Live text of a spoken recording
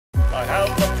I have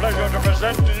the pleasure to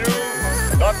present to you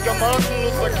Dr. Martin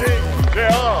Luther King,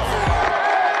 Jr.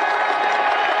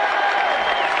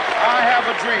 I have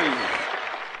a dream.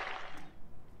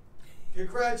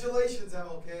 Congratulations,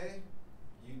 MLK.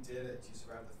 You did it. You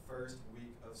survived the first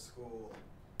week of school.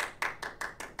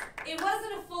 It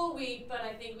wasn't a full week, but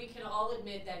I think we can all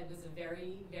admit that it was a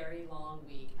very, very long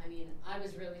week. I mean, I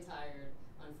was really tired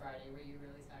on Friday. Were you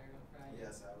really tired on Friday?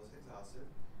 Yes, I was exhausted.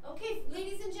 Okay,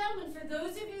 ladies and gentlemen, for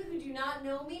those of you who do not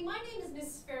know me, my name is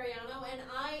Mrs. Fariano, and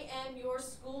I am your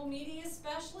school media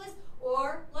specialist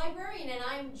or librarian, and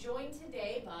I am joined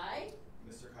today by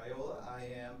Mr. Kayola. I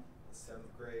am a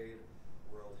 7th grade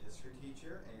world history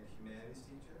teacher and humanities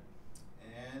teacher,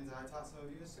 and I taught some of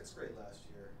you in 6th grade last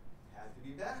year. Happy to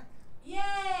be back.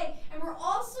 Yay! And we're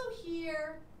also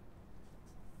here.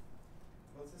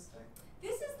 What's this thing?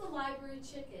 This is the library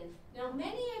chicken. Now,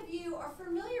 many of you are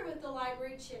familiar with the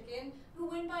library chicken who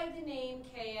went by the name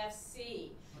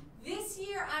KFC. This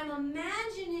year, I'm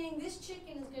imagining this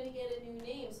chicken is going to get a new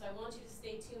name, so I want you to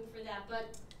stay tuned for that.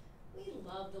 But we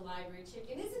love the library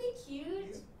chicken. Isn't he cute?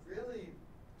 He's really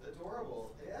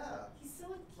adorable. Yeah. He's so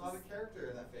A lot of character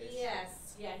in that face.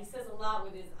 Yes, yeah, he says a lot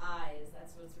with his eyes.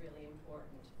 That's what's really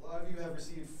important. A lot of you have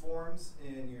received forms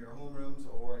in your homerooms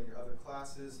or in your other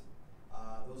classes.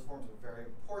 Those forms are very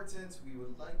important. We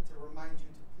would like to remind you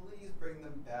to please bring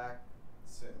them back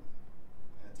soon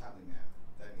in a timely manner.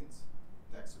 That means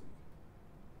next week.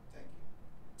 Thank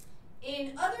you.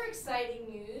 In other exciting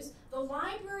news, the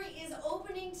library is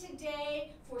opening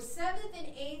today for 7th and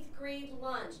 8th grade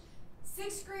lunch.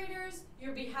 6th graders,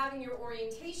 you'll be having your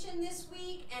orientation this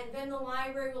week, and then the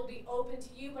library will be open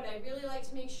to you, but I'd really like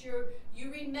to make sure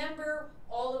you remember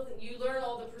you learn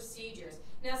all the procedures.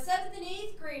 Now, 7th and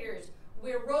 8th graders,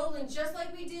 we're rolling just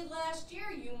like we did last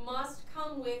year. You must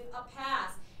come with a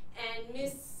pass, and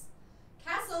Miss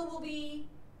Castle will be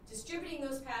distributing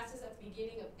those passes at the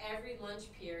beginning of every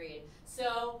lunch period.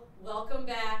 So, welcome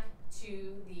back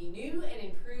to the new and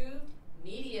improved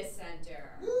Media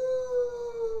Center.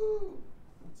 Woo!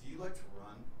 Do you like to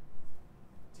run?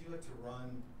 Do you like to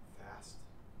run fast?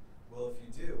 Well, if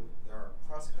you do, there are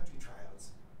cross-country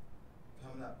tryouts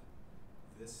coming up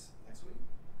this next week.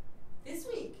 This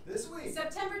week. This week.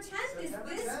 September 10th is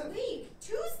this 10th. week,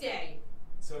 Tuesday.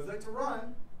 So if you'd like to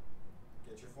run,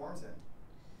 get your forms in.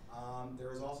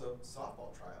 There is also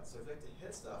softball tryouts. So if you'd like to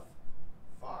hit stuff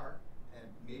far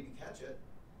and maybe catch it,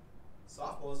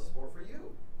 softball is a sport for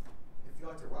you. If you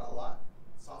like to run a lot,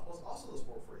 softball is also the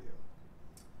sport for you.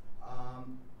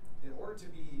 In order to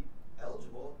be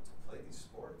eligible to play these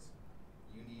sports,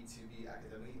 you need to be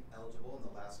academically eligible in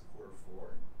the last quarter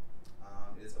 4.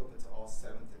 It is open to all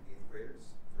 7th and 8th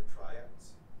graders for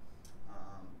tryouts.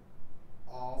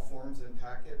 All forms and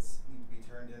packets need to be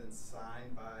turned in and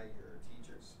signed by your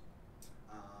teachers.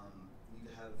 You need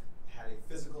to have had a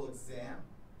physical exam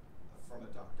from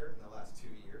a doctor in the last 2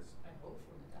 years. I hope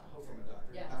from a doctor. Hope from a doctor.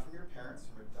 Yeah. Not from your parents,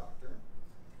 from a doctor.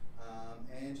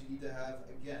 And you need to have,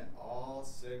 again, all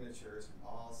signatures from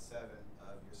all 7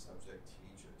 of your subject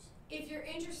teachers. If you're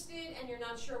interested and you're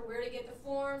not sure where to get the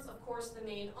forms, of course the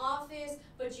main office,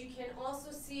 but you can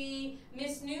also see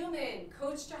Miss Newman,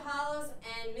 Coach Chahalas,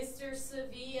 and Mr.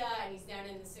 Sevilla, and he's down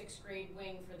in the 6th grade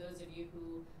wing for those of you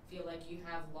who feel like you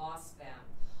have lost them.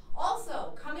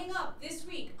 Also, coming up this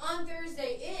week on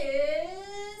Thursday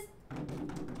is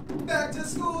Back to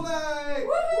school night!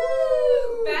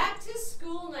 Woo! Back to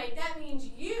school night. That means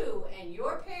you and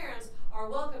your parents are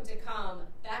welcome to come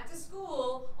back to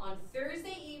school on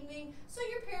Thursday evening so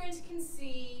your parents can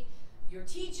see your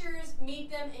teachers, meet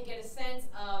them, and get a sense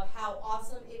of how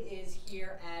awesome it is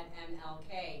here at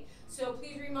MLK. So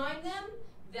please remind them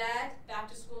that back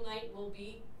to school night will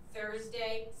be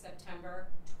Thursday, September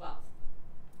 12th.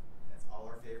 That's all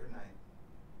our favorite night.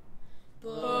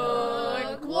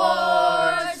 Book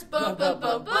Wars! Book Wars!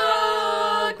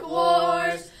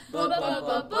 Book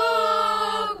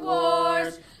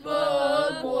Wars!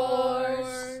 Book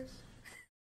Wars!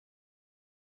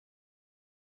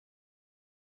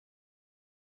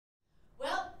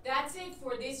 Well, that's it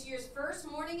for this year's first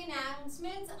morning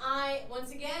announcements. I, once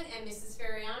again, am Mrs.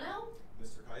 Fariano.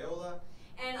 Mr. Kayola.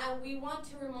 And we want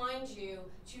to remind you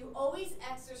to always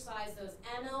exercise those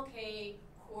MLK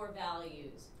core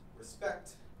values.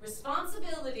 Respect.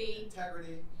 Responsibility.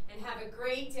 Integrity. And have a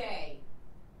great day.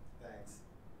 Thanks.